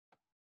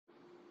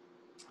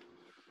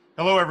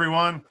Hello,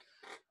 everyone.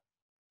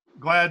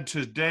 Glad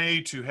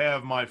today to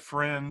have my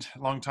friend,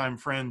 longtime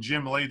friend,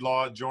 Jim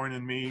Laidlaw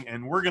joining me.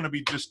 And we're going to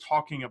be just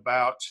talking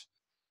about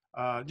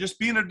just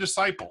being a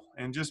disciple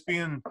and just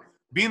being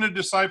a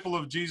disciple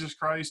of Jesus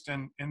Christ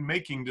and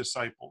making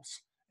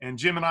disciples. And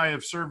Jim and I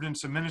have served in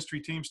some ministry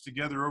teams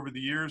together over the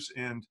years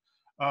and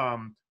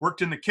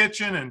worked in the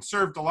kitchen and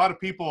served a lot of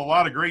people a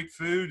lot of great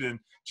food. And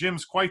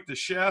Jim's quite the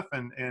chef.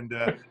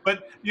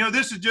 But, you know,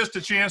 this is just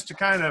a chance to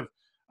kind of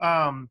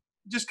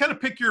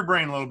pick your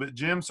brain a little bit,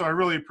 Jim. So I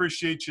really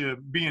appreciate you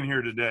being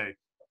here today.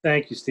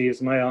 Thank you, Steve.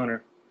 It's my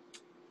honor.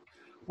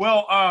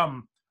 Well,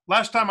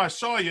 last time I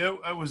saw you,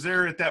 I was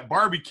there at that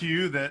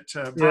barbecue that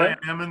Brian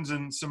Emmons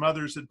and some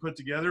others had put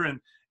together.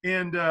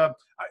 And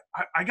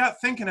I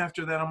got thinking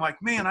after that, I'm like,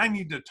 man, I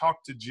need to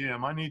talk to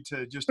Jim. I need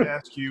to just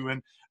ask you.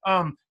 And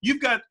you've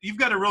got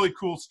a really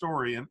cool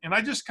story. And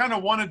I just kind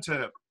of wanted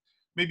to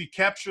maybe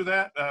capture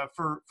that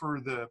for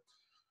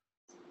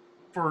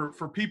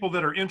people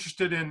that are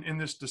interested in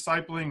this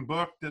discipling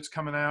book that's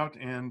coming out.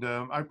 And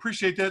I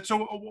appreciate that. So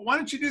why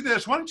don't you do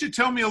this? Why don't you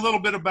tell me a little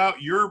bit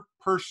about your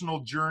personal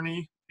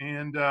journey?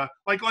 And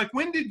like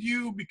when did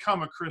you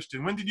become a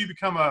Christian? When did you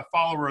become a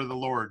follower of the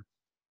Lord?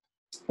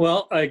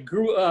 Well, I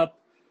grew up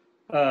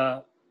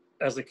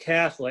as a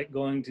Catholic,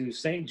 going to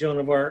St. Joan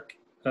of Arc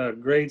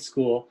grade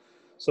school.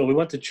 So we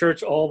went to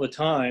church all the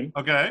time.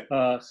 Okay.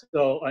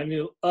 So I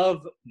knew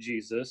of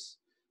Jesus,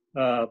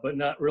 but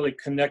not really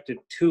connected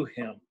to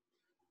him.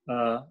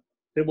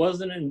 It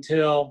wasn't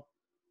until,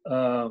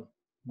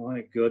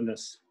 my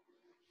goodness,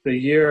 the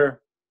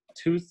year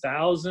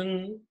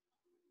 2000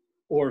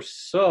 or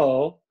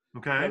so,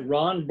 Okay.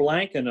 Ron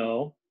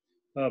Blankano,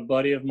 a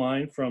buddy of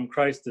mine from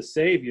Christ the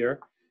Savior,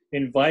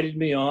 invited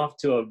me off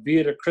to a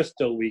Via de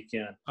Cristo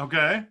weekend.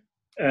 Okay.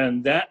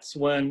 And that's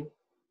when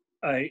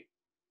the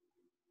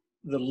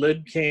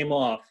lid came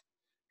off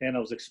and I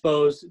was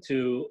exposed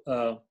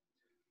to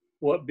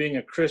what being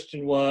a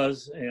Christian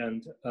was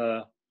and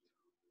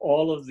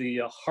all of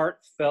the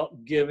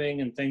heartfelt giving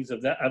and things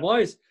of that. I've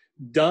always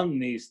done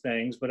these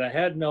things, but I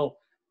had no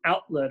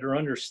outlet or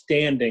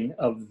understanding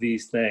of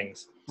these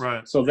things.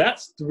 Right. So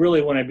that's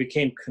really when I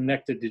became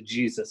connected to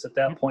Jesus at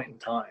that point in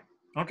time.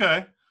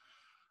 Okay.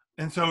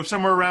 And so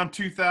somewhere around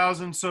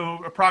 2000, so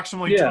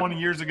approximately 20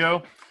 years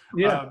ago.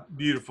 Yeah.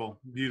 Beautiful,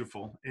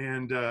 beautiful.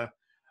 And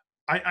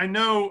I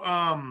know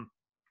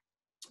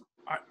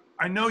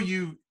I know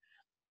you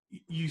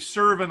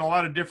serve in a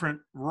lot of different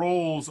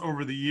roles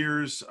over the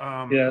years,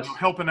 Yes.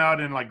 helping out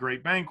in like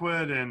Great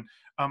Banquet. And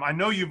I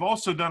know you've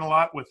also done a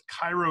lot with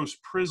Kairos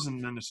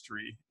Prison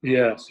Ministry.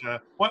 Yes. And,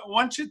 why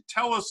don't you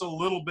tell us a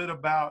little bit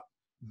about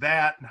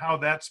that and how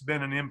that's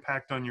been an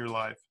impact on your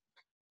life?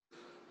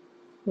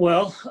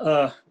 Well,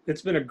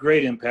 it's been a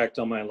great impact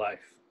on my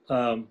life.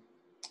 I'm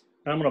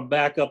going to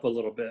back up a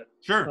little bit.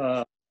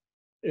 Sure.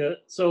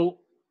 So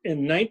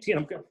in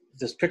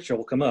this picture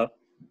will come up.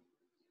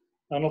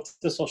 I don't know if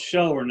this will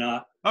show or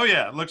not. Oh,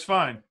 yeah, it looks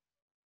fine.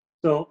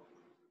 So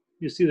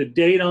you see the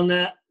date on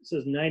that? It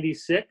says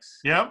 96.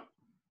 Yep.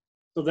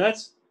 So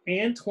that's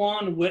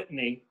Antoine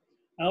Whitney.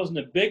 I was in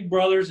the Big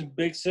Brothers and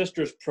Big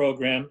Sisters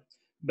program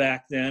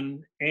back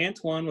then.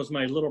 Antoine was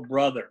my little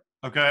brother.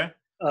 Okay.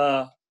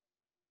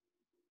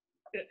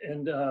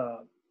 And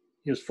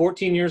he was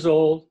 14 years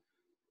old.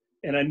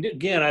 And I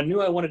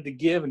knew I wanted to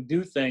give and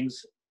do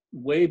things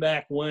way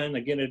back when.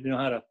 Again, I didn't know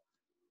how to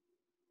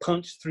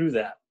punch through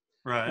that.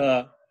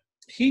 Right.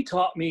 He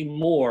taught me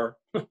more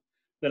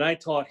than I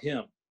taught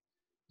him,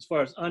 as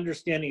far as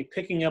understanding,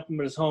 picking up him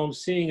at his home,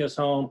 seeing his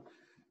home,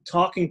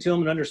 talking to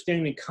him and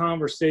understanding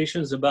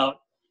conversations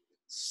about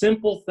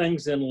simple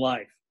things in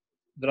life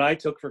that I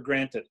took for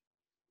granted.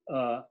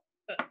 I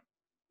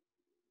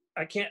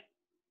can't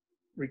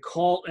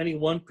recall any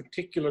one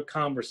particular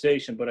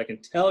conversation, but I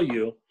can tell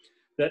you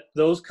that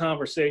those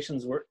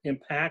conversations were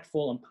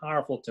impactful and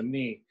powerful to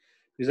me,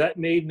 because that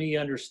made me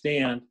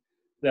understand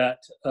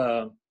that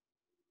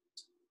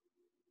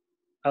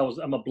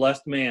I'm a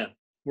blessed man.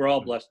 We're all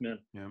blessed men.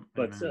 Yeah,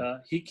 but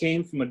he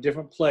came from a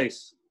different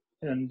place,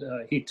 and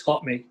he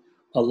taught me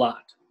a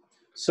lot.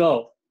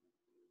 So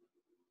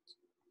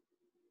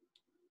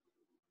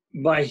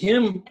by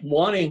him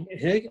wanting,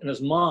 he and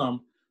his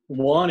mom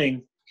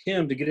wanting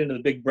him to get into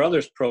the Big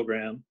Brothers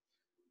program,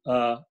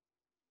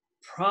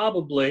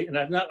 probably, and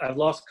I've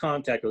lost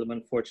contact with him,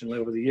 unfortunately,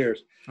 over the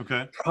years.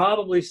 Okay.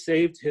 Probably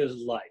saved his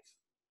life.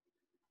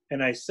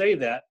 And I say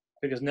that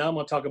because now I'm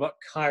going to talk about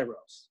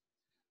Kairos.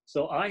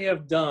 So I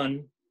have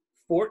done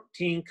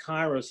 14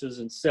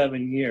 Kairoses in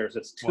 7 years.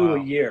 It's 2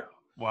 a year.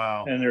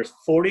 Wow. And there's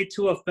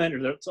 42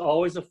 offenders. It's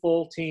always a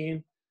full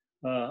team,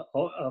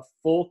 a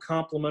full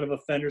complement of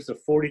offenders,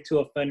 of 42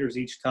 offenders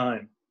each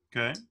time.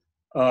 Okay.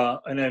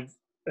 And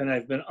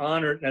I've been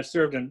honored, and I've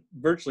served in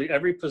virtually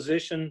every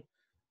position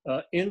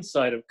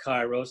inside of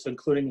Kairos,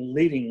 including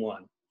leading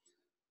one.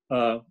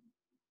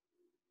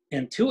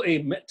 And to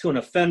an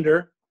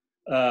offender,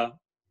 it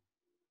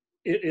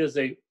is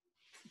a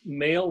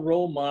male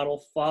role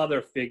model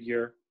father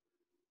figure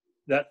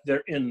that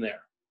they're in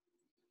there.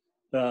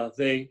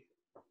 They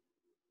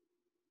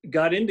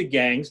got into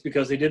gangs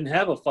because they didn't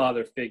have a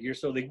father figure,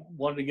 so they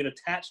wanted to get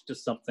attached to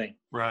something.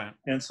 Right.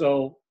 And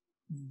so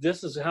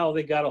this is how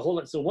they got a hold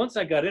of it. So once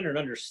I got in and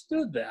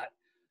understood that,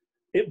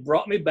 it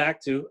brought me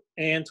back to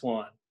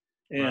Antoine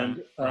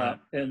and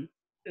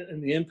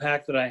and the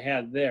impact that I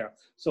had there.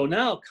 So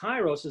now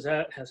Kairos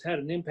has had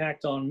an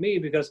impact on me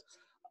because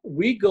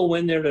we go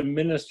in there to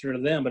minister to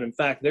them, but in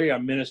fact they are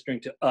ministering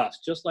to us,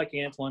 just like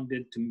Antoine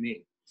did to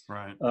me.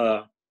 Right.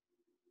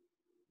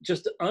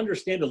 Just to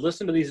understand, to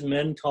listen to these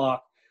men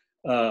talk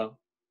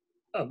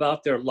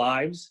about their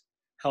lives,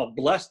 how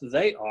blessed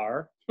they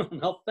are,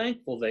 and how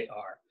thankful they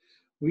are.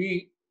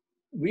 We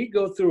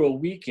go through a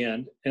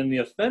weekend, and the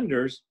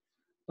offenders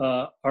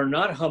are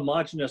not a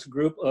homogenous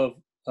group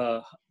of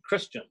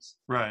Christians.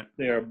 Right.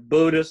 They are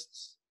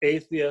Buddhists,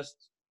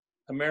 atheists,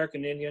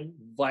 American Indian,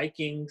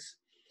 Vikings,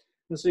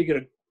 and so you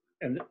get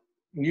and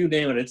you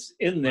name it, it's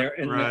in there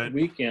in that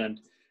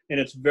weekend. And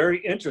it's very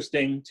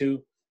interesting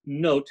to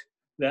note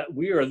that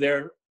we are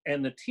there,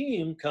 and the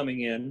team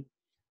coming in,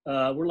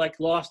 we're like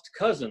lost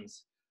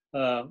cousins.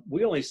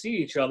 We only see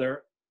each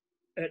other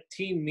at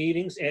team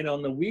meetings and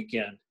on the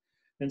weekend.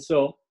 And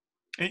so,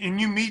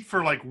 and you meet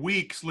for like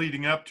weeks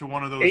leading up to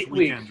one of those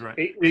weekends, right?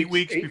 8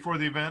 weeks before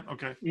the event.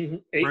 Okay. Mm-hmm.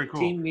 Very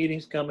cool. Team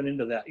meetings coming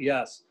into that.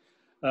 Yes.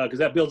 Because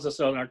that builds us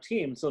on our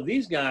team. So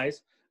these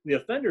guys, the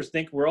offenders,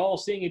 think we're all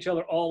seeing each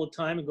other all the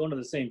time and going to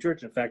the same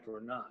church. In fact,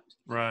 we're not.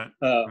 Right.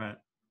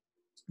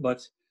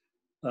 But,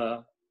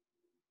 and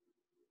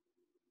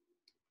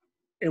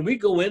we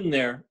go in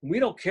there, we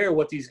don't care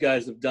what these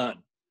guys have done.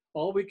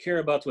 All we care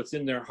about is what's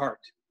in their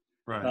heart.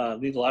 Right. A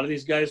lot of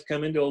these guys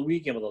come into a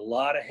weekend with a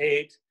lot of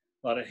hate,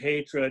 a lot of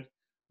hatred,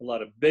 a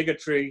lot of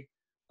bigotry,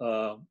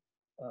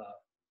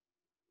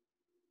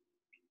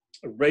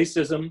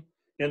 racism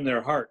in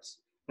their hearts.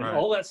 And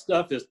all that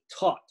stuff is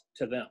taught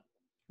to them.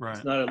 Right.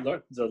 It's not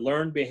it's a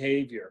learned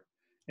behavior.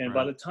 And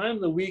by the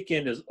time the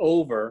weekend is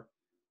over,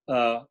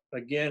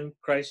 again,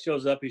 Christ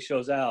shows up, he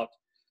shows out.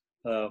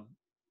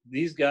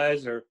 These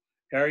guys are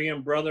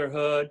Aryan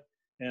Brotherhood,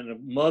 and the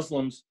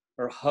Muslims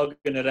are hugging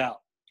it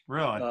out.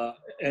 Really?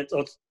 And so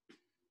it's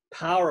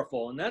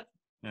powerful. And that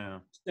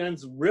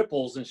sends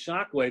ripples and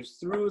shockwaves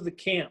through the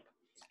camp,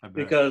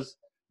 because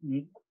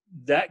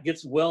that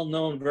gets well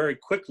known very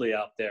quickly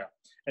out there.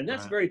 And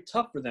that's very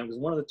tough for them, because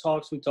one of the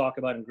talks we talk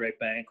about in Great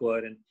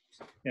Banquet and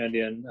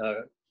in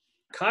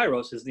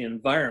Kairos is the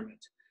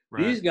environment.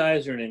 Right. These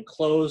guys are in an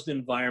enclosed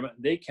environment.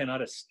 They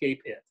cannot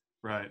escape it.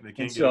 Right. They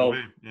can't get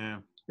away. Yeah.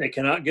 They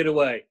cannot get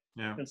away.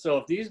 Yeah. And so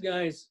if these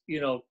guys,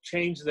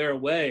 change their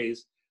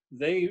ways,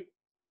 they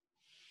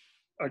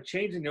are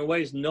changing their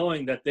ways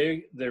knowing that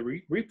the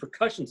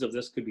repercussions of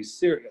this could be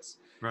serious.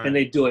 Right. And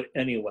they do it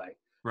anyway.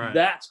 Right.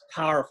 That's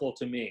powerful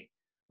to me.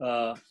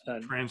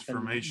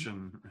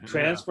 Transformation.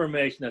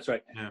 Transformation, that's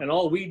right. Yeah. And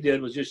all we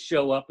did was just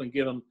show up and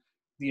give them,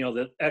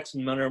 the X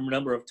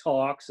number of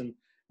talks and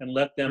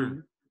let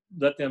them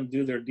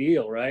do their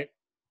deal, right?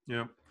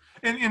 Yeah.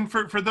 And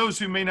for those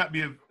who may not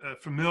be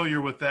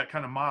familiar with that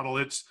kind of model,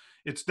 it's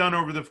done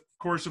over the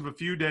course of a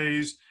few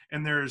days,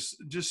 and there's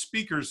just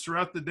speakers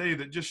throughout the day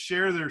that just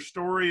share their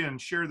story and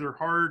share their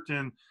heart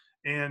and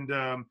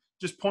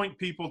just point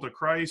people to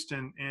Christ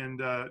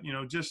and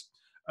just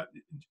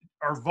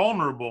are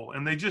vulnerable,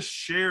 and they just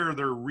share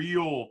their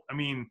real. I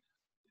mean,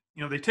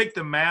 they take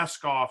the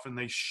mask off and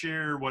they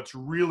share what's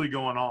really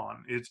going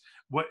on. It's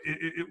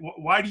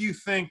why do you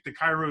think the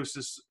Kairos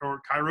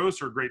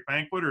or Great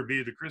Banquet or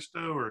Via de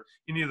Cristo or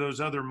any of those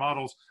other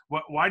models,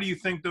 why do you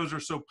think those are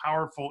so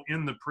powerful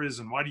in the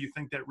prison? Why do you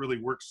think that really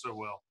works so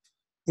well?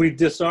 We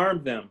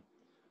disarmed them.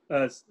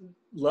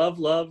 Love,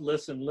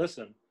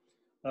 listen.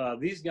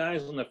 These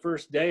guys on the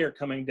first day are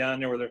coming down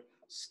there with their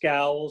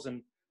scowls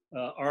and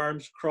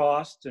arms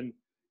crossed, and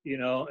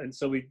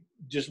so we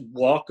just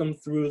walk them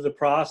through the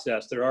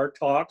process. There are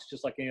talks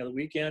just like any other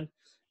weekend,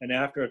 and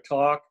after a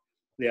talk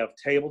they have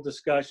table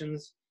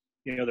discussions.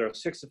 There are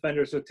 6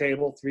 offenders at a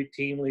table, 3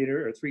 team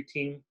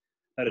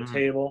at a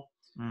table,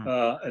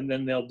 and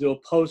then they'll do a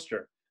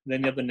poster. And then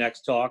you have the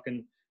next talk,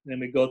 and then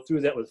we go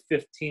through that with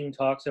 15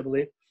 talks, I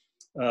believe,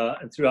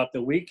 and throughout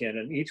the weekend,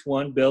 and each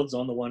one builds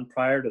on the one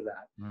prior to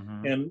that.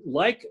 And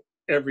like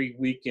every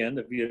weekend,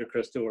 the Via de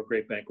Cristo or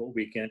Great Banquet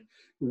weekend,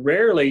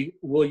 rarely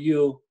will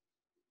you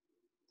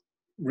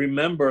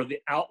remember the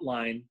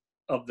outline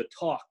of the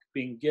talk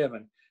being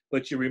given,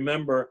 but you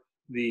remember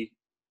the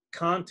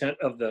content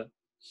of the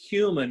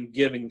human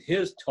giving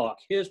his talk,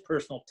 his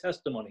personal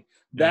testimony.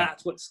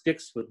 That's what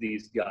sticks with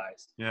these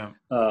guys. Yeah.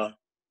 A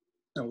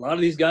lot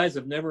of these guys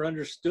have never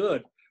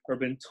understood or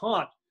been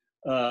taught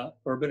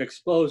or been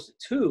exposed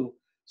to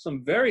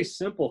some very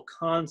simple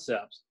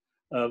concepts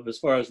of as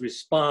far as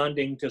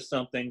responding to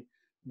something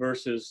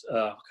versus,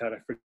 I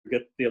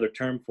forget the other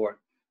term for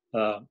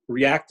it,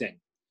 reacting.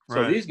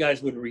 So these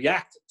guys would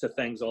react to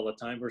things all the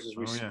time versus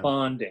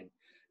responding.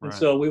 And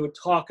so we would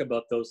talk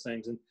about those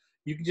things, and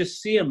you can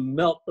just see them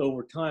melt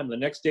over time. The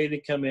next day they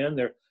come in,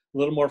 they're a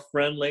little more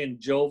friendly and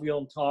jovial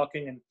and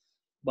talking. And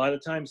by the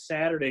time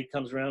Saturday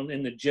comes around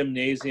in the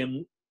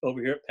gymnasium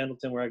over here at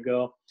Pendleton where I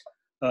go,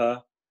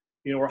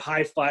 we're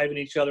high-fiving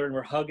each other and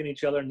we're hugging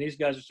each other, and these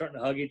guys are starting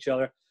to hug each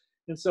other.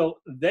 And so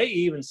they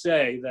even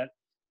say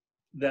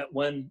that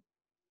when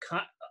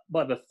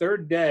by the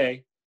third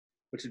day,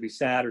 which would be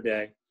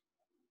Saturday,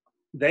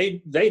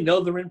 they know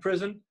they're in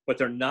prison, but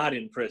they're not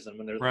in prison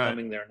when they're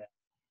coming there now.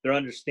 They're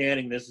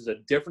understanding this is a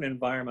different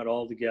environment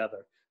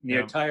altogether. And the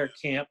entire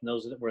camp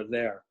knows that we're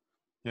there.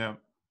 Yeah.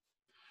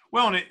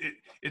 Well, and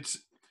it's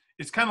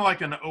kind of like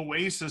an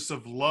oasis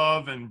of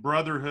love and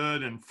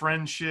brotherhood and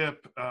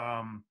friendship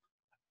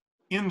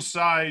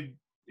inside.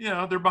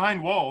 They're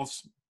behind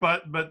walls,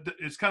 but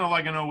it's kind of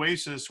like an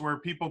oasis where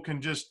people can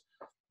just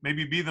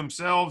maybe be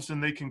themselves,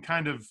 and they can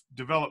kind of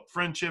develop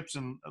friendships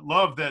and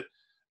love that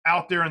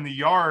out there in the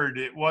yard,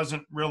 it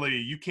wasn't really,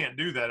 you can't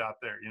do that out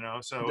there,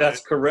 so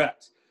that's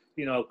correct.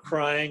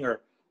 Crying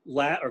or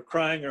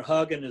crying or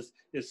hugging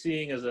is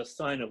seen as a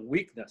sign of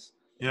weakness.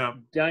 Yeah.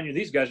 Down here,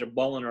 these guys are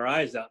bawling their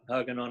eyes out and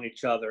hugging on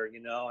each other,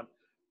 and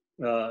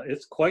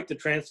it's quite the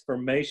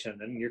transformation,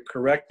 and you're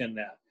correct in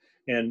that.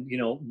 And,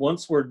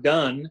 once we're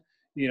done,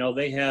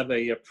 they have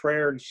a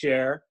prayer and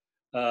share.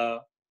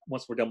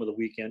 Once we're done with the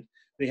weekend,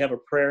 they have a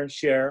prayer and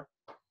share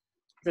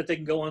that they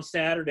can go on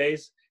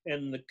Saturdays,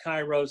 and the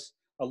Kairos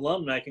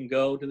alumni can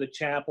go to the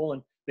chapel,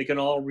 and they can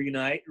all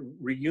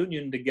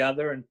reunion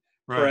together and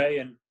pray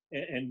and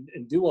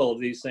do all of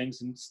these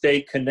things and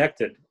stay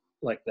connected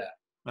like that.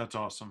 That's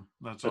awesome.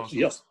 That's awesome.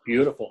 Yes,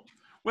 beautiful.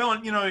 Well,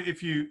 and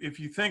if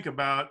you think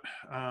about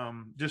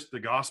just the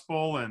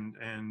gospel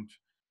and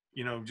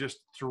just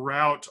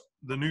throughout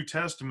the New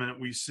Testament,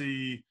 we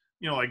see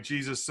like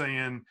Jesus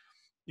saying,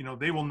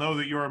 they will know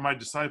that you are my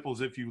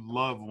disciples if you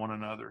love one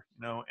another.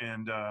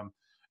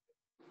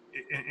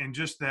 And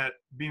just that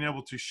being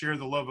able to share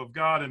the love of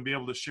God and be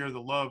able to share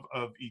the love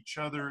of each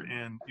other,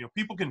 and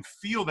people can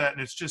feel that,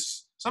 and it's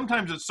just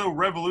sometimes it's so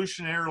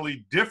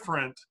revolutionarily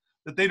different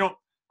that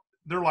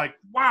they're like,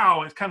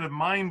 wow, it's kind of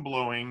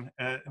mind-blowing.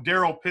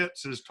 Daryl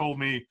Pitts has told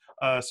me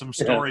some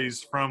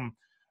stories from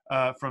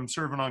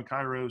serving on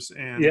Kairos,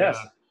 and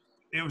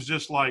it was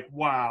just like,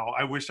 wow,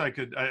 I wish I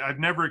could. I've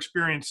never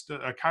experienced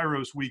a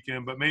Kairos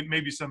weekend, but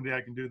maybe someday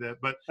I can do that.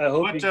 But I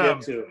hope you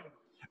get to.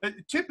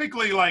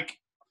 Typically, like,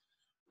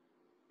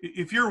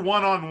 if you're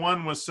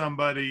one-on-one with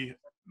somebody,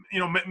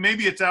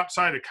 maybe it's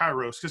outside of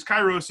Kairos, because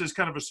Kairos is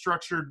kind of a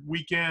structured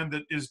weekend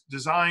that is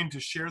designed to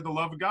share the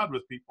love of God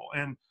with people.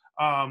 And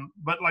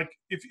but like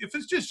if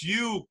it's just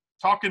you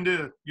talking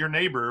to your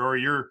neighbor, or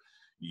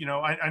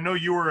I know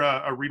you were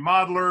a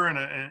remodeler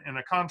and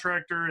a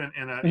contractor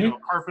and a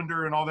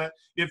carpenter and all that.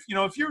 If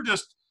you're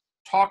just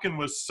talking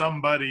with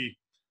somebody,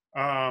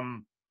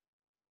 and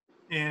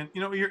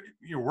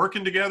you're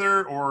working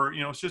together, or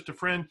it's just a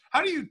friend,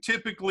 how do you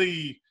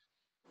typically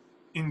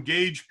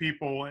engage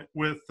people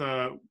with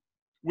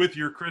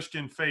your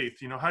Christian faith?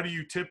 How do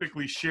you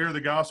typically share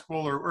the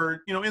gospel,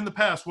 or in the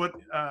past, what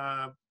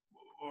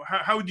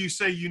how would you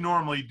say you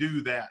normally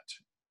do that?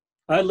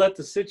 I let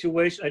the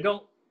situation. I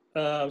don't.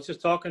 I was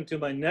just talking to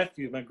my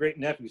nephew, my great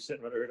nephew,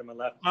 sitting right here to my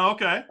left. Oh,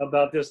 okay.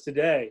 About this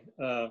today.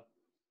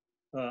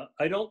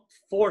 I don't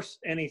force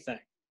anything.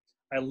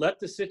 I let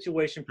the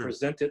situation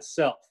present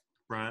itself.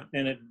 Right.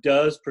 And it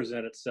does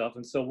present itself.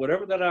 And so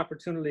whatever that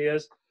opportunity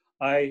is,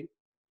 I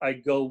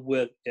go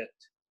with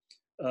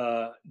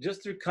it.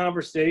 Just through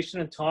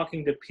conversation and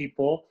talking to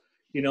people,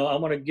 I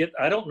want to get.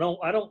 I don't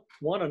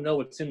want to know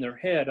what's in their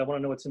head. I want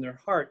to know what's in their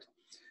heart.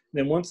 And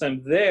then once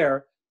I'm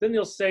there, then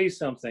they'll say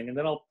something, and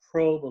then I'll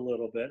probe a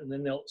little bit, and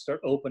then they'll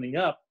start opening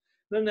up.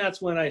 Then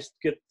that's when I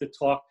get to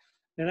talk,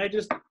 and I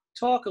just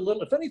talk a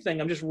little. If anything,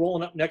 I'm just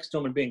rolling up next to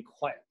them and being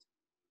quiet,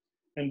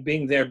 and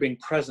being there, being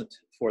present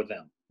for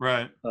them.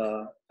 Right.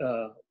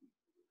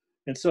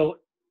 And so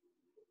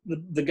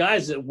the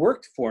guys that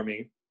worked for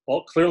me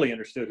all clearly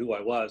understood who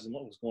I was and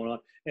what was going on,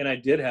 and I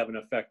did have an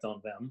effect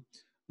on them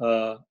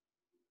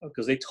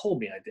because they told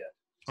me I did.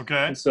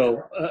 Okay. And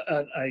so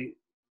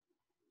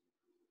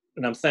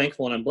I'm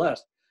thankful and I'm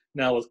blessed.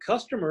 Now with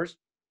customers,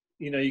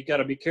 you got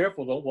to be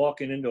careful. Don't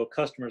walk into a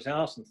customer's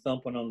house and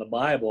thumping on the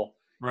Bible.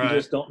 Right. You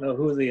just don't know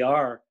who they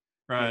are.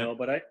 Right.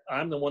 But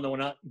I'm the one that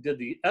went out and did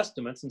the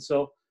estimates, and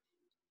so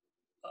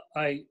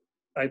I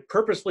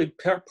purposely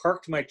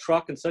parked my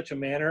truck in such a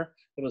manner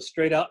that was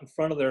straight out in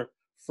front of their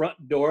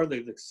front door. They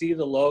could see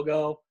the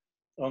logo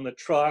on the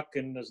truck,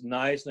 and it was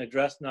nice, and I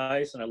dressed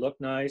nice, and I looked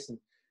nice, and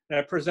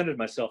I presented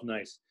myself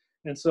nice.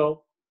 And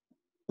so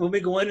when we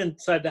go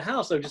inside the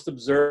house, I just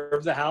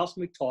observe the house,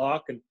 and we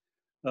talk, and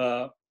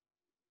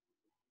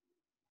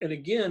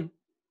again,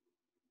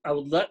 I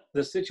would let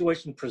the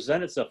situation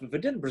present itself. If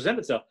it didn't present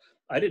itself,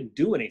 I didn't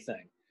do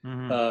anything.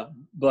 Mm-hmm.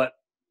 But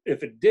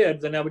if it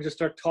did, then I would just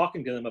start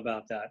talking to them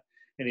about that.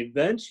 And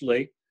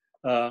eventually,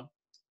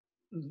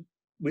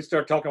 we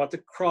start talking about the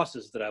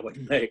crosses that I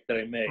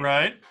made.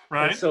 Right.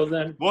 And so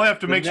then we'll have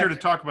to make sure to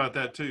talk about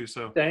that too.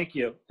 So thank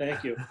you.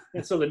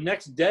 And so the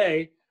next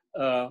day,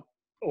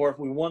 or if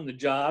we won the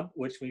job,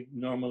 which we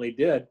normally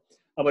did,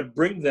 I would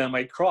bring them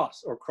a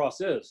cross or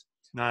crosses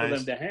for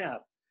them to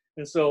have.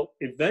 And so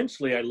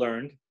eventually I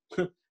learned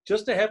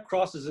just to have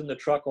crosses in the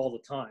truck all the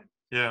time.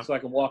 Yeah. So I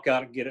can walk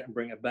out and get it and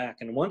bring it back.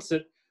 And once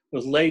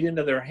was laid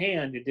into their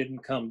hand, it didn't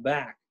come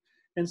back.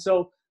 And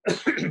so,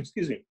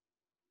 excuse me,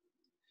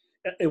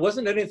 it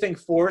wasn't anything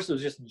forced. It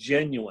was just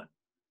genuine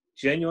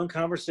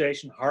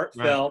conversation,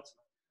 heartfelt.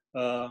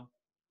 Right.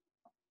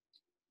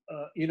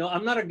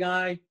 I'm not a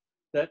guy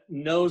that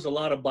knows a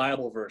lot of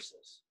Bible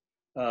verses.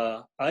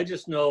 I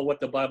just know what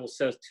the Bible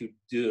says to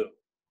do.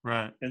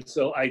 Right. And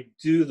so I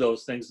do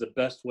those things the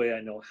best way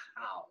I know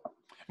how.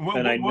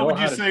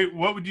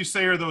 What would you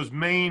say are those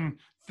main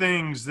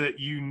things that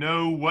you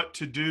know what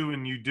to do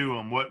and you do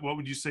them? What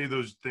would you say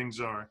those things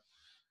are?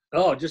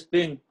 Oh, just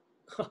being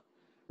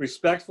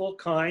respectful,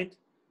 kind,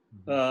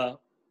 empathetic,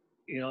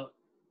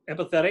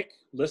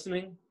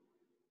 listening,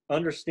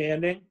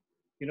 understanding.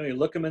 You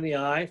look them in the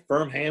eye,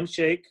 firm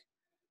handshake.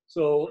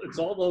 So it's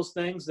all those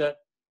things that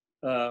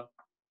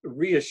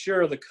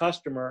reassure the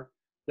customer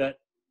that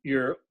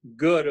you're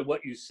good at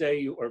what you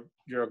say, or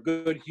you're a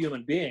good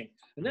human being.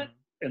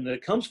 And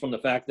that comes from the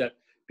fact that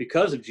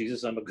because of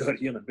Jesus, I'm a good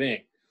human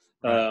being.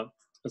 And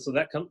so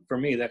for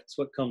me, that's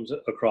what comes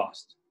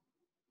across.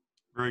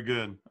 Very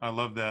good. I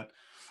love that.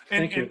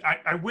 Thank you.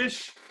 I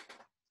wish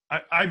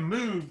I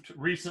moved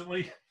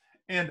recently,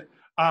 and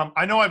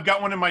I know I've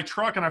got one in my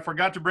truck and I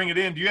forgot to bring it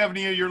in. Do you have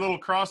any of your little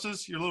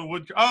crosses, your little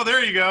wood? Oh,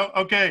 there you go.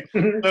 Okay.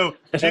 So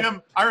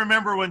Jim, I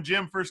remember when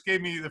Jim first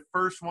gave me the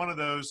first one of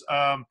those.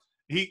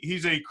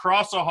 He's a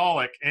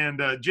crossaholic.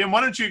 And Jim,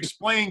 why don't you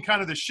explain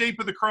kind of the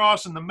shape of the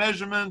cross and the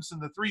measurements and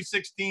the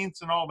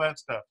 3/16 and all that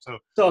stuff? So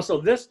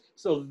this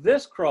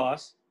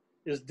cross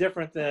is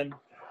different than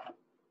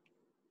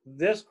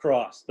this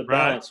cross, the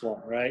balanced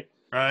one, right?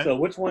 Right. So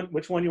which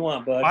one you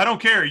want, bud? I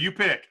don't care. You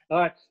pick. All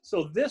right.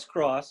 So this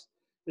cross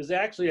is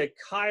actually a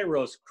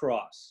Kairos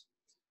cross.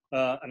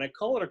 And I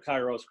call it a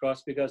Kairos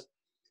cross because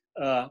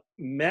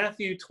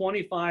Matthew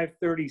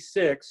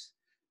 25:36,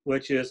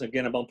 which is,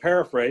 again, I'm going to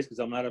paraphrase because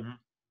I'm not a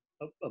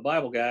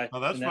Bible guy. Oh,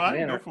 that's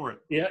fine. Go for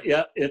it.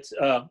 Yeah. It's,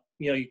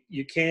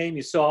 you came,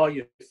 you saw,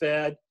 you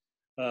fed,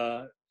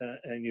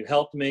 and you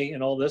helped me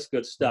and all this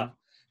good stuff.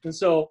 And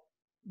so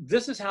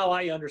this is how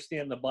I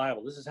understand the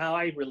Bible. This is how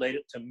I relate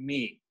it to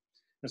me.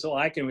 And so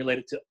I can relate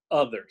it to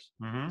others.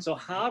 So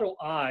how do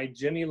I,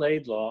 Jimmy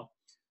Laidlaw,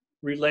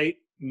 relate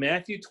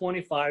Matthew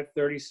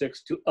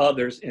 25:36 to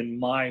others in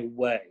my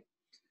way?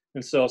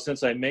 And so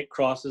since I make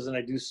crosses and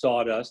I do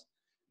sawdust,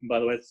 and by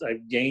the way,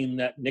 I've gained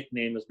that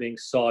nickname as being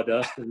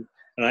sawdust, and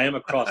I am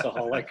a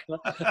crossaholic.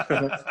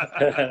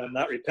 I'm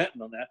not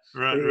repenting on that.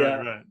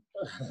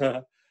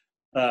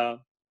 Right.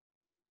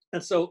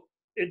 And so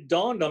it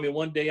dawned on me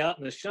one day out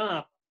in the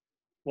shop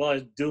while I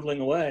was doodling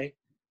away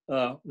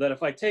that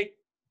if I take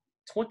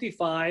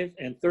 25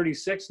 and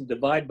 36 and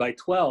divide by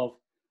 12,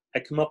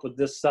 I come up with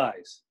this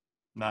size.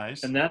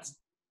 Nice. And that's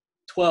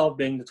 12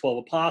 being the 12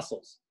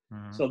 apostles.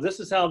 So this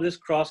is how this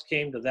cross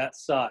came to that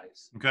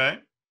size. Okay.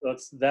 So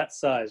it's that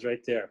size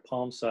right there,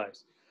 palm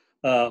size.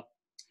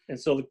 And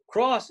so the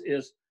cross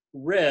is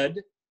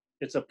red.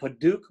 It's a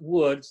Paduke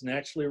wood. It's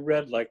naturally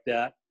red like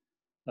that.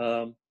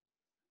 And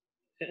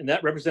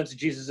that represents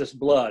Jesus'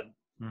 blood.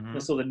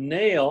 And so the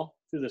nail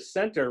through the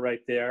center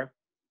right there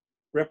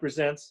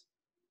represents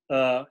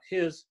him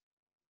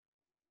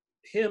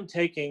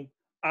taking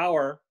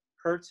our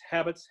hurts,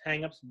 habits,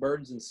 hang-ups,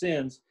 burdens, and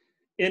sins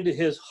into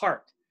his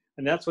heart.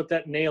 And that's what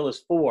that nail is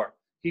for.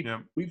 We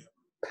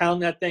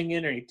pound that thing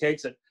in and he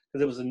takes it,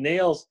 because it was the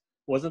nails,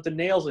 wasn't the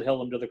nails that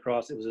held him to the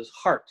cross, it was his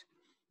heart.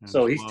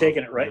 So he's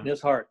taking it right in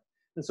his heart.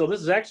 And so this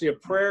is actually a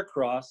prayer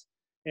cross,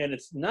 and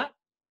it's not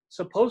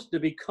supposed to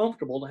be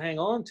comfortable to hang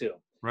on to.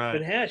 Right.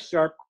 It has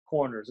sharp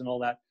corners and all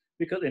that,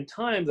 because in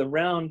time,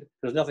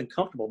 there's nothing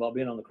comfortable about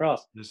being on the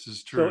cross. This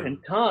is true. So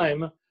in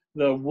time,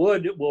 the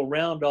wood will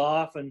round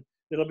off and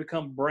it'll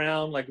become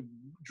brown like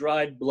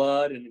dried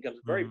blood, and it becomes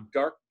very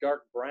dark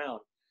brown.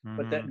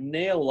 But that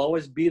nail will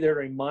always be there to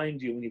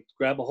remind you when you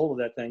grab a hold of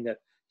that thing that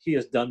he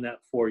has done that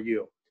for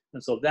you.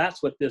 And so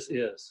that's what this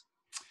is.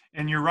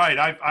 And you're right.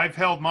 I've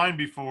held mine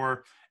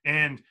before,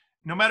 and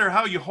no matter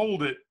how you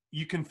hold it,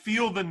 you can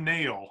feel the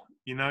nail.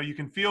 You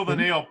can feel the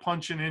nail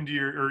punching into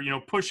your,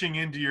 pushing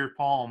into your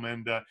palm,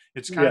 and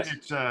it's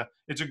a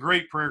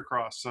great prayer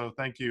cross. So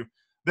thank you.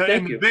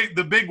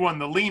 The big one,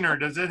 the leaner.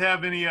 Does it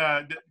have any?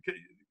 I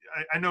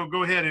know.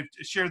 Go ahead and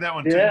share that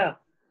one too.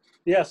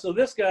 Yeah. So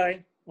this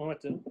guy, we'll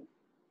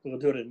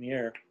do it in the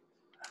air.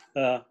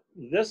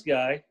 This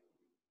guy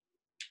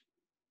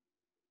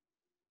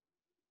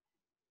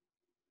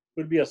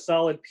would be a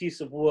solid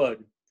piece of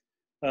wood.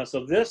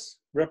 So this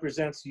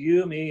represents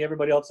you, me,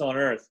 everybody else on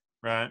earth.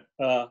 Right.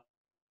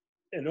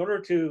 In order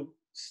to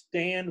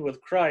stand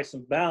with Christ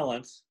and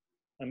balance,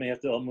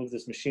 I'll move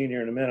this machine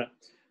here in a minute.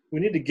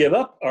 We need to give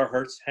up our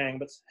hurts,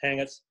 habits,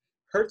 hang-ups,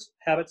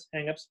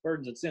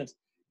 burdens, and sins.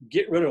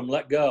 Get rid of them.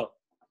 Let go. Let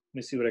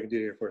me see what I can do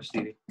here for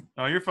Stevie.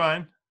 Oh, you're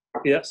fine.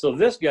 Yeah. So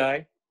this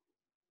guy,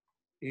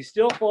 he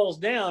still falls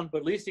down, but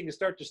at least he can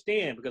start to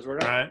stand, because we're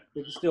not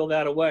taking still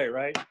that away,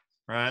 right?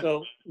 Right.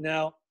 So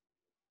now,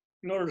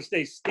 in order to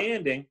stay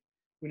standing,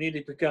 we need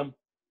to become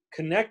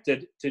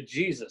connected to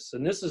Jesus.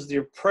 And this is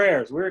your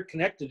prayers. We're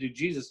connected to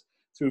Jesus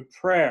through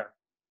prayer.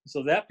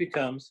 So that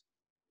becomes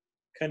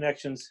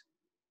connections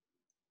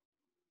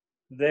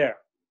there.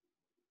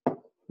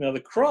 Now the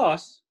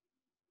cross,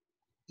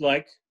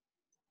 like,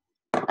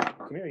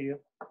 come here, you,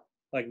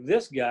 like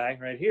this guy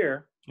right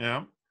here,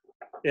 Yeah.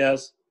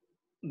 is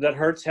that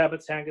hurts,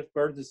 habits, habits,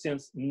 burdens, and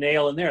sins,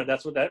 nail in there.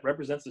 That's what that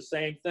represents, the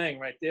same thing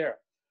right there.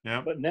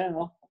 Yeah. But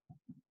now,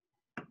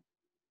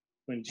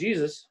 when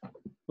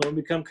we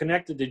become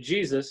connected to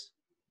Jesus,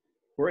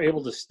 we're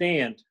able to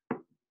stand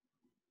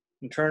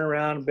and turn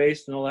around and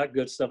base and all that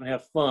good stuff and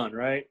have fun,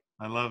 right?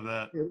 I love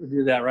that. We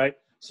do that, right?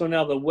 So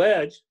now the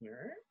wedge,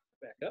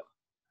 back up.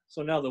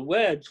 So now the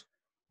wedge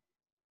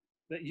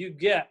that you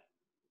get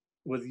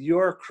with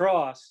your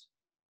cross,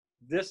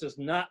 this is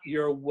not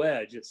your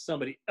wedge. It's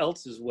somebody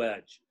else's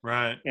wedge.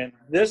 Right. And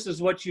this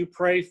is what you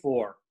pray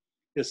for,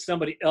 is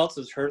somebody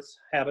else's hurts,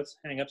 habits,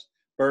 hang-ups,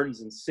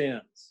 burdens, and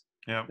sins.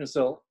 Yeah. And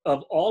so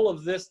of all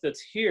of this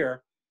that's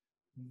here,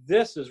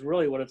 this is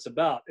really what it's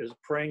about, is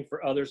praying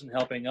for others and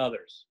helping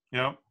others.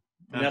 Yep.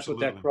 And that's what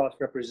that cross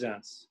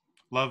represents.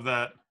 Love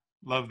that.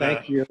 Love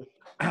that. Thank you.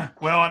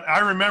 Well, I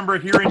remember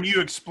hearing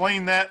you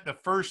explain that the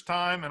first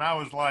time, and I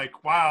was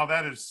like, wow,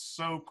 that is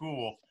so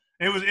cool.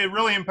 It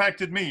really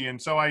impacted me. And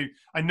so I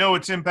know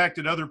it's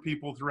impacted other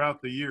people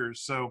throughout the years.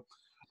 So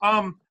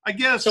I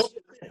guess. So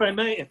if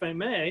I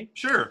may.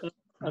 Sure.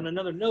 On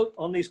another note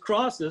on these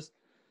crosses,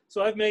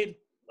 so I've made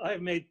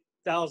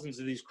thousands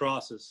of these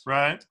crosses.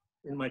 Right.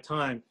 In my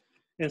time.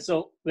 And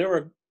so there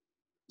were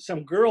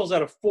some girls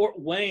out of Fort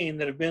Wayne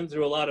that have been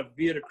through a lot of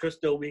Via de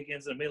Cristo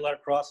weekends and made a lot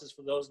of crosses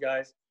for those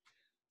guys.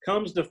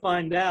 Comes to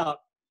find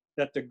out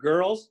that the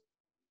girls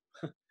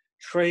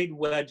trade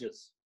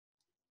wedges.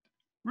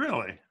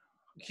 Really?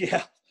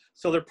 Yeah.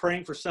 So they're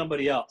praying for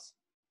somebody else.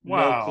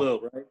 Wow. No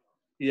clue, right?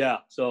 Yeah.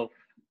 So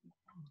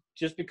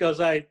just because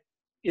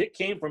it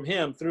came from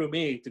him through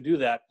me to do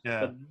that.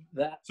 Yeah.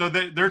 But so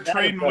they're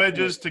trading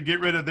wedges to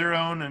get rid of their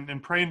own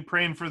and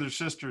praying for their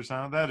sisters,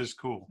 huh? That is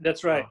cool.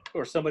 That's right.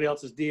 Or somebody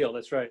else's deal.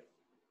 That's right.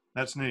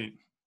 That's neat.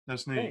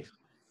 That's neat. Thanks.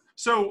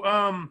 So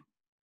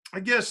I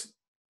guess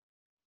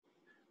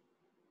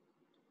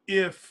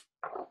if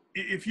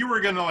you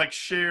were going to like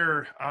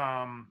share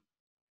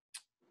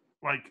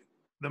like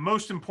the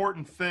most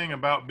important thing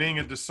about being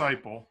a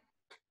disciple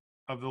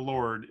of the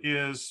Lord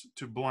is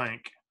to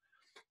blank,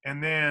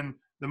 and then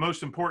the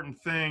most important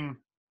thing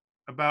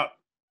about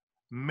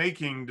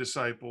making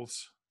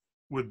disciples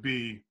would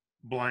be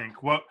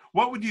blank. What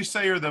would you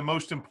say are the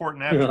most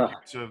important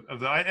attributes of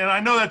the? And I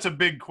know that's a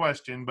big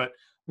question, but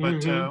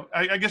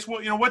I guess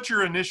what's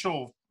your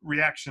initial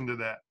reaction to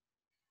that?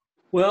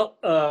 Well,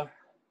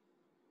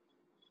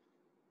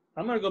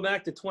 I'm going to go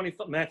back to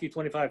Matthew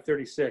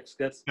 25:36.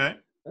 That's okay.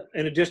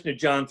 In addition to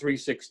John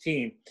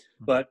 3:16,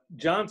 but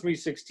John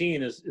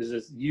 3:16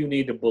 is you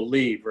need to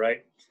believe,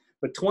 right?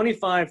 But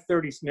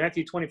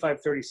Matthew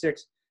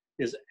 25:36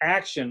 is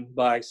action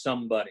by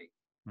somebody.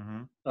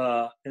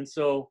 Mm-hmm. And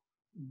so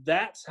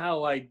that's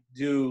how I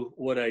do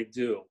what I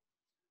do,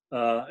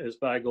 is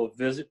by I go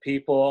visit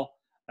people,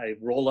 I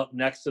roll up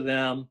next to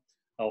them,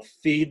 I'll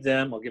feed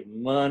them, I'll give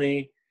them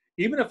money.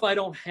 Even if I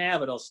don't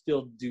have it, I'll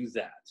still do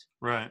that.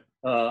 Right.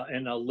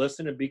 And I'll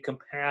listen and be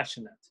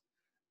compassionate.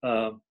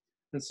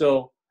 And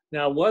so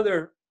now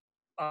whether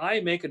I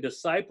make a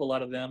disciple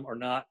out of them or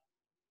not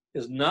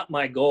is not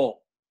my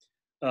goal.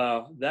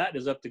 That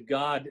is up to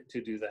God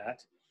to do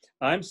that.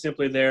 I'm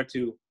simply there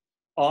to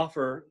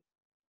offer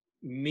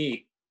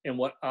me and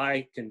what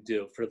I can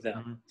do for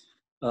them.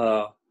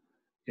 Mm-hmm.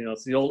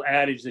 It's the old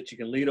adage that you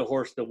can lead a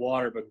horse to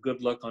water, but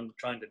good luck on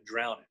trying to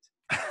drown it.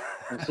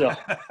 And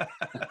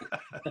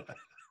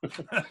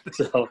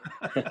so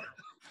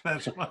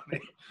that's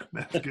funny.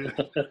 That's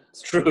good.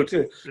 It's true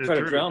too. Try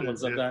to drown one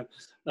sometimes.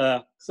 Yeah.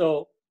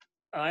 So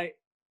and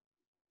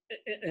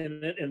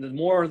the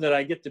more that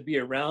I get to be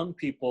around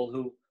people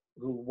who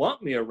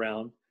want me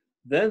around,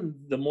 then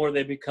the more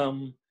they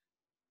become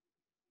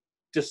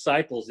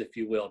disciples, if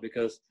you will.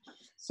 Because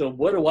so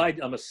what do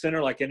I'm a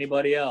sinner like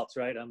anybody else,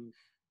 right? I'm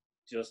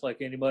just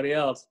like anybody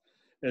else.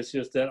 It's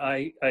just that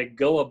I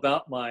go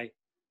about my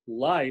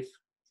life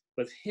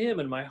with him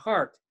in my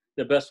heart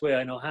the best way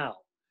I know how.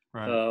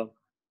 Right.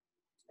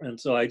 And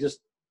so I just,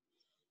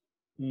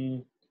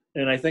 and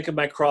I think of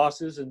my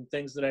crosses and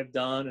things that I've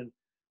done and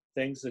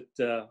things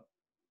that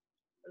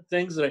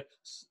I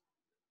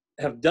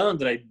have done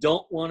that I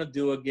don't want to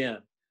do again.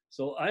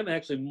 So I'm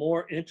actually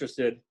more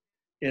interested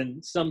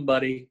in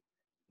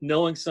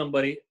knowing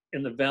somebody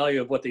in the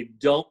value of what they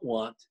don't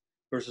want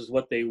versus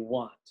what they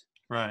want.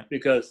 Right.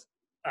 Because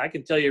I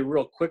can tell you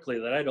real quickly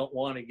that I don't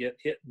want to get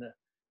hit in the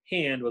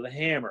hand with a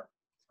hammer.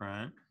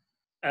 Right.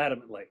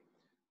 Adamantly.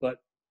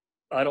 But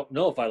I don't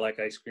know if I like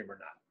ice cream or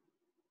not.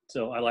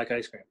 So I like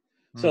ice cream.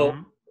 So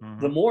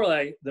the more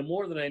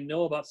that I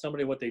know about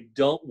somebody, what they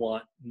don't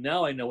want,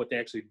 now I know what they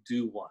actually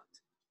do want.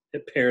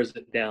 It pares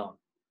it down.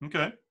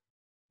 Okay.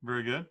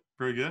 Very good.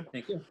 Very good.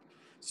 Thank you.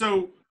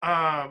 So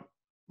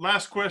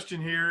last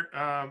question here.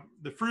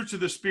 The fruits of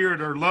the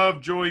Spirit are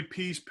love, joy,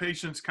 peace,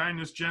 patience,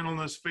 kindness,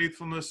 gentleness,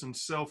 faithfulness, and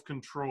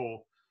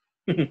self-control.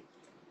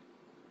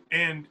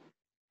 And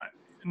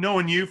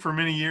knowing you for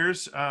many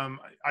years,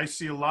 I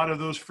see a lot of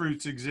those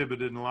fruits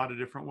exhibited in a lot of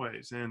different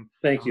ways.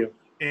 Thank you.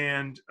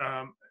 And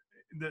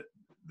the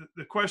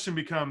question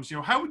becomes,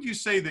 how would you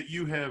say that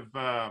you have,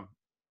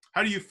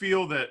 how do you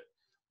feel that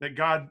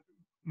God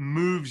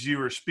moves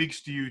you or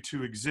speaks to you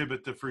to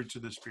exhibit the fruits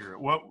of the Spirit?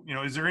 What,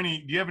 is there do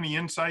you have any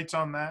insights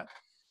on that?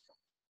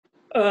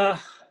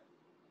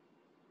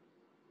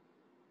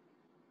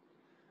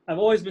 I've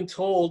always been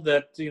told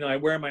that, I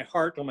wear my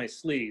heart on my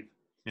sleeve.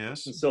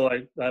 Yes. And so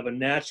I have a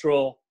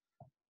natural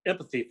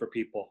empathy for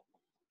people,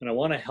 and I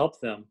want to help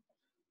them.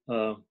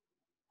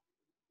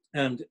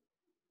 And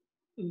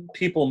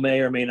people may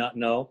or may not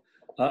know,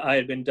 I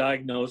had been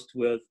diagnosed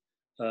with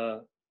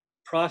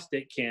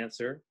prostate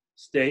cancer.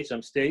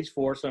 I'm stage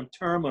 4, so I'm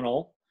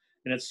terminal,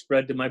 and it's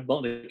spread to my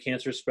bone. The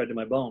cancer spread to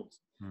my bones.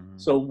 Mm-hmm.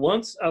 So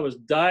once I was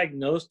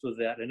diagnosed with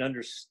that and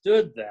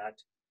understood that,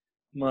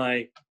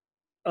 my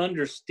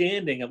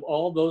understanding of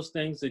all those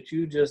things that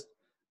you just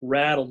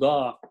rattled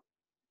off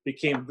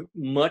became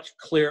much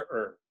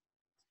clearer.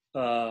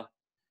 There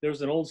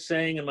was an old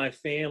saying in my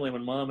family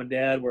when mom and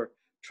dad were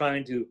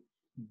trying to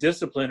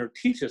discipline or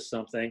teach us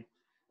something.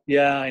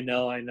 Yeah, I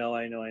know.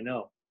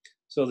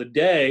 So the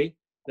day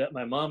that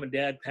my mom and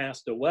dad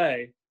passed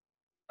away,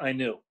 I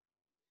knew.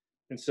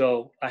 And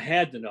so I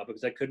had to know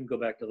because I couldn't go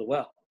back to the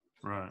well.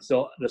 Right.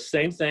 So the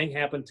same thing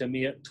happened to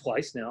me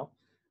twice now,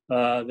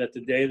 that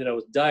the day that I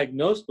was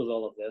diagnosed with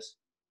all of this,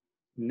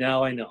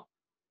 now I know.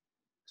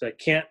 So I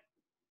can't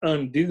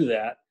undo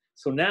that.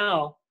 So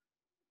now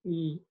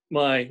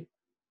my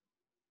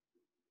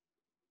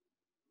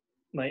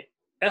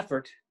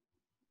effort,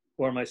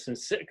 or my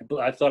sincere,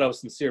 I thought I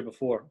was sincere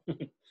before.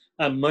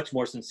 I'm much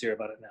more sincere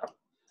about it now.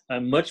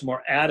 I'm much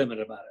more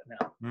adamant about it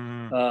now.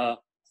 Mm-hmm.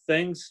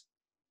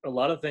 A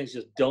lot of things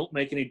just don't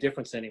make any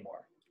difference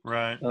anymore.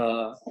 Right.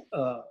 Kind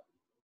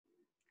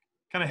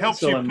of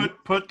helps you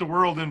put the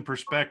world in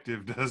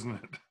perspective, doesn't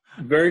it?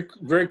 Very,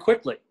 very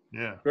quickly.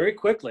 Yeah. Very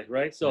quickly,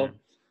 right? So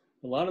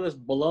a lot of this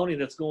baloney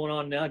that's going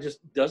on now just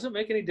doesn't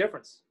make any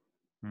difference.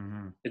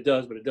 Mm-hmm. It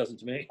does, but it doesn't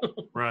to me.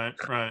 Right.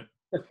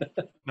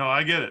 No,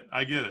 I get it.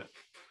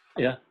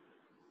 Yeah.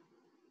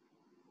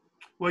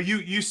 Well,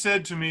 you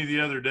said to me the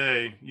other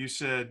day, you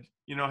said,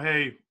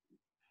 hey,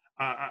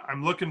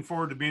 I'm looking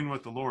forward to being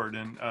with the Lord.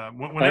 And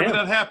whenever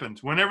that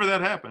happens,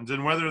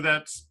 and whether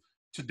that's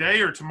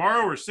today or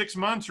tomorrow or 6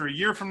 months or a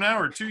year from now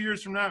or 2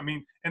 years from now, I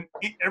mean, and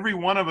every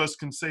one of us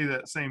can say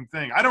that same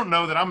thing. I don't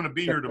know that I'm going to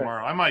be here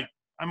tomorrow. I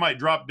might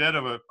drop dead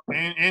of an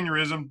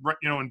aneurysm,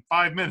 in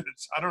 5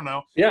 minutes. I don't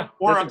know. Yeah,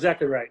 that's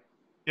exactly right.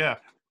 Yeah.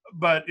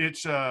 But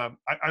it's, I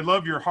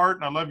love your heart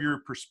and I love your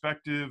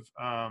perspective.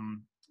 I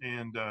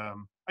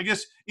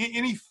guess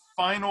any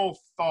final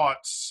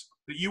thoughts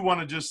that you want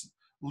to just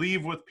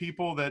leave with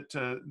people that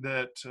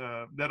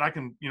I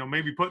can,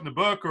 maybe put in the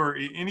book, or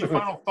any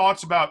final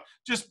thoughts about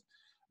just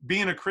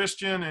being a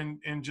Christian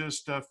and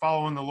just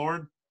following the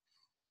Lord?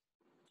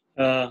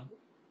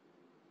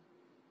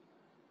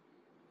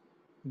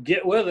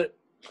 Get with it.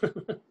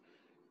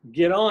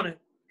 Get on it,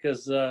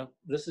 because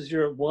this is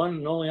your one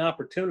and only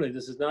opportunity.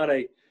 This is not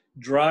a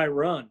dry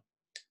run.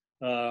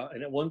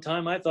 And at one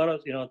time I thought I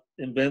was,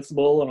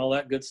 invincible and all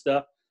that good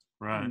stuff.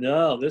 Right.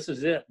 No, this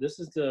is it. This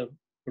is the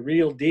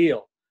real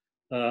deal.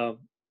 And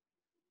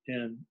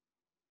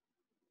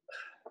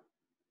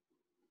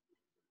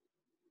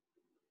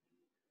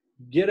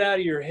get out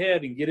of your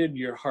head and get into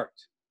your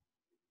heart.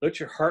 Let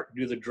your heart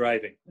do the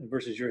driving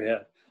versus your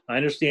head. I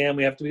understand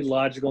we have to be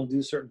logical and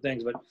do certain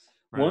things, but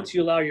once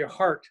you allow your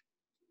heart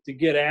to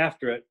get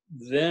after it,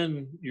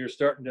 then you're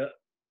starting to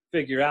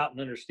figure out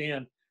and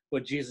understand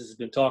what Jesus has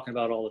been talking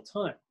about all the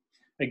time.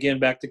 Again,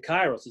 back to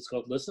Kairos. It's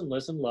called listen,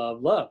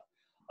 love, love.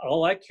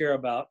 All I care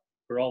about,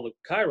 or all the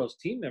Kairos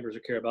team members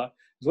care about,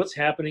 is what's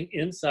happening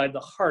inside the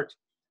heart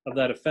of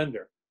that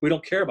offender. We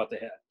don't care about the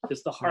head.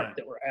 It's the heart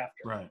that we're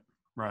after.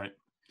 Right.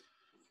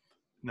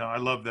 No, I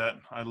love that.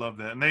 And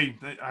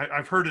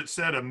I've heard it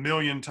said a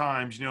million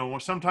times,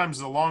 sometimes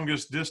the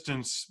longest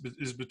distance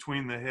is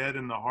between the head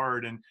and the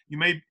heart. And you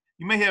may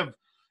have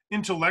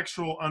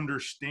intellectual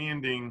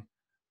understanding,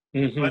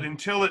 but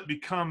until it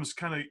becomes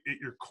kind of at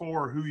your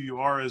core who you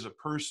are as a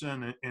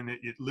person, and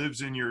it lives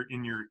in your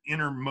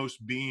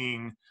innermost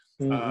being,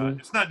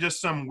 it's not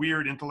just some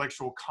weird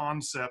intellectual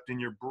concept in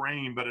your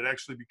brain, but it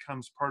actually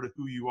becomes part of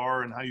who you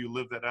are and how you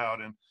live that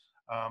out. And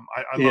I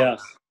love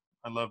that.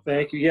 I love that.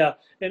 Thank you. Yeah.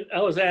 And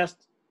I was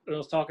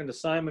talking to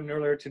Simon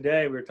earlier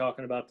today, we were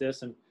talking about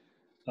this and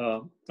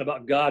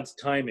about God's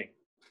timing.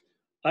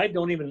 I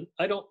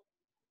don't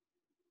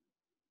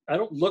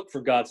look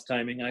for God's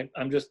timing.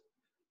 I'm just,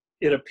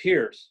 it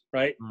appears,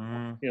 right?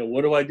 Mm-hmm.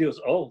 What do I do?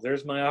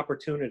 There's my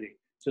opportunity.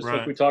 Just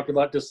like we talked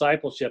about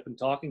discipleship and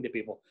talking to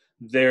people.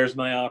 There's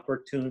my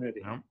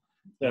opportunity.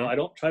 So I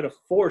don't try to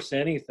force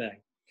anything.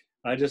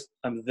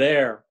 I'm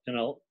there, and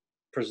I'll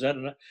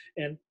present it.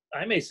 And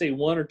I may say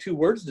one or two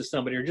words to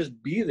somebody, or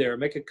just be there,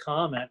 make a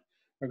comment,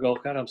 or go,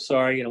 God, I'm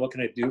sorry, what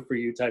can I do for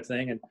you, type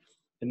thing. And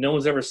no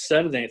one's ever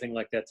said anything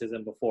like that to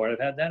them before.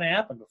 I've had that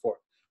happen before.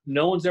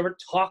 No one's ever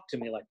talked to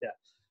me like that.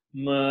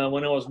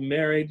 When I was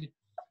married,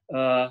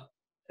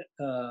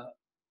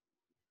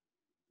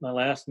 my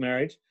last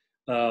marriage,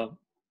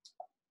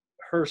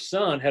 her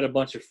son had a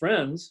bunch of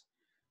friends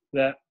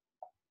that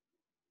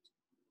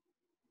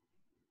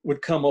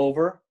would come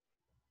over.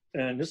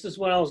 And this is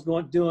when I was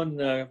doing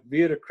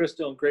Via de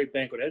Cristo and Great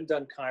Banquet. I hadn't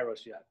done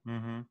Kairos yet.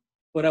 Mm-hmm.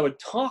 But I would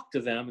talk to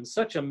them in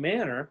such a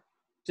manner,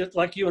 just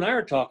like you and I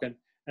are talking,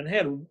 and I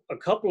had a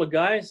couple of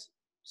guys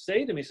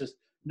say to me, says,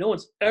 no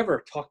one's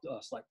ever talked to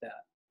us like that.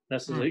 And I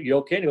says, are you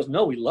okay? And he goes,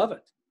 no, we love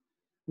it.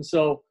 And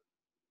so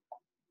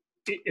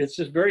it's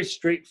just very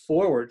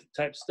straightforward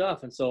type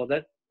stuff. And so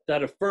that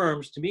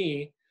affirms to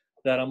me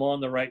that I'm on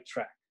the right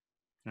track,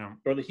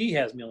 or that he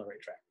has me on the right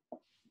track.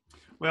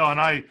 Well,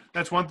 and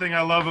that's one thing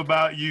I love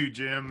about you,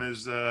 Jim,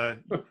 is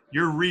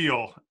you're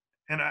real.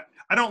 And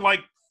I don't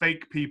like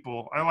fake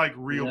people. I like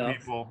real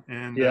people.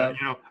 And, you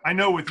know, I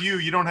know with you,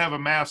 you don't have a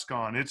mask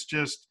on. It's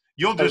just,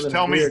 you'll just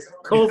tell me.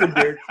 COVID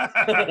beard.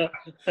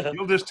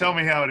 You'll just tell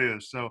me how it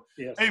is. So,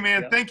 yes, hey,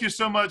 man, thank you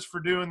so much for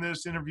doing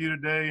this interview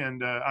today.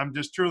 And I'm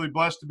just truly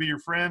blessed to be your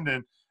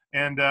friend.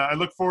 And I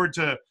look forward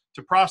to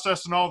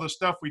processing all the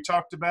stuff we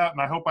talked about.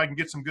 And I hope I can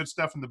get some good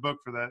stuff in the book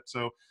for that.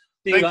 So,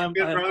 Steve, I'm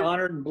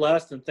honored and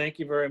blessed, and thank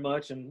you very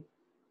much. And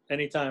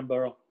anytime,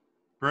 Burrow.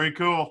 Very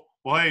cool.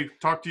 Well, hey,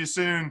 talk to you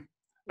soon.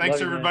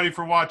 Thanks, everybody,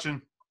 for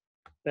watching.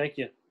 Thank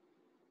you.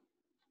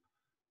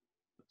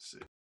 Let's see.